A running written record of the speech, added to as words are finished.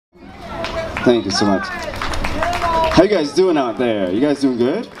Thank you so much. How you guys doing out there? You guys doing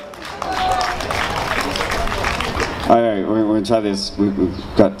good? Alright, we're gonna try this. We've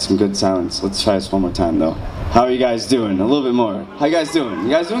got some good sounds. Let's try this one more time though. How are you guys doing? A little bit more. How you guys doing? You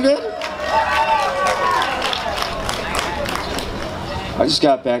guys doing good? I just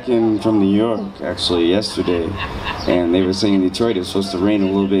got back in from New York actually yesterday, and they were saying in Detroit it's supposed to rain a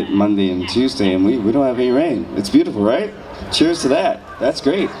little bit Monday and Tuesday, and we don't have any rain. It's beautiful, right? Cheers to that. That's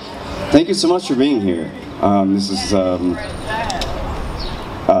great. Thank you so much for being here. This is a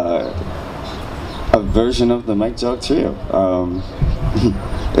version of the Mike Jog Trio.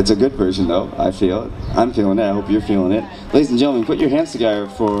 It's a good version though, I feel it. I'm feeling it, I hope you're feeling it. Ladies and gentlemen, put your hands together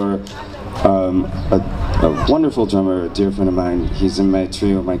for a wonderful drummer, a dear friend of mine. He's in my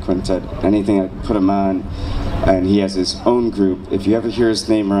trio, my quintet, anything I put him on, and he has his own group. If you ever hear his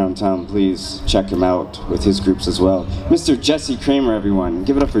name around town, please check him out with his groups as well. Mr. Jesse Kramer, everyone.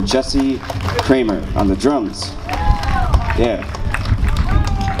 Give it up for Jesse Kramer on the drums. Yeah.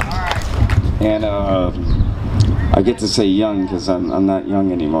 And I get to say young because I'm not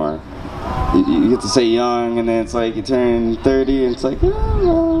young anymore. You get to say young, and then it's like you turn 30 and it's like, oh,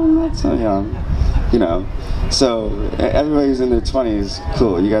 no, I'm not so young, you know. So everybody who's in their 20s,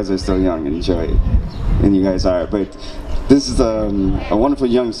 cool, you guys are still young, enjoy it, and you guys are. But this is a wonderful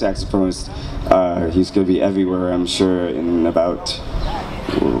young saxophonist. He's going to be everywhere, I'm sure, in about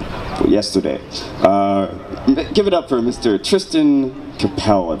yesterday. Give it up for Mr. Tristan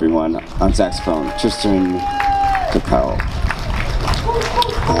Capel, everyone, on saxophone. Tristan Capel.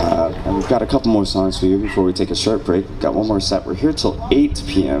 And we've got a couple more songs for you before we take a short break. Got one more set. We're here till 8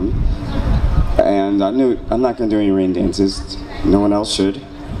 p.m. And I'm not going to do any rain dances. No one else should.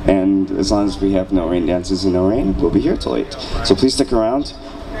 And as long as we have no rain dances and no rain, we'll be here till 8. So please stick around.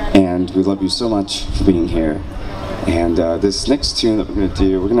 And we love you so much for being here. And this next tune that we're going to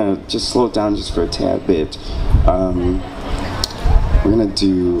do, we're going to just slow it down just for a tad bit. We're going to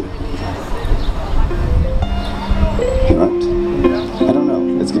do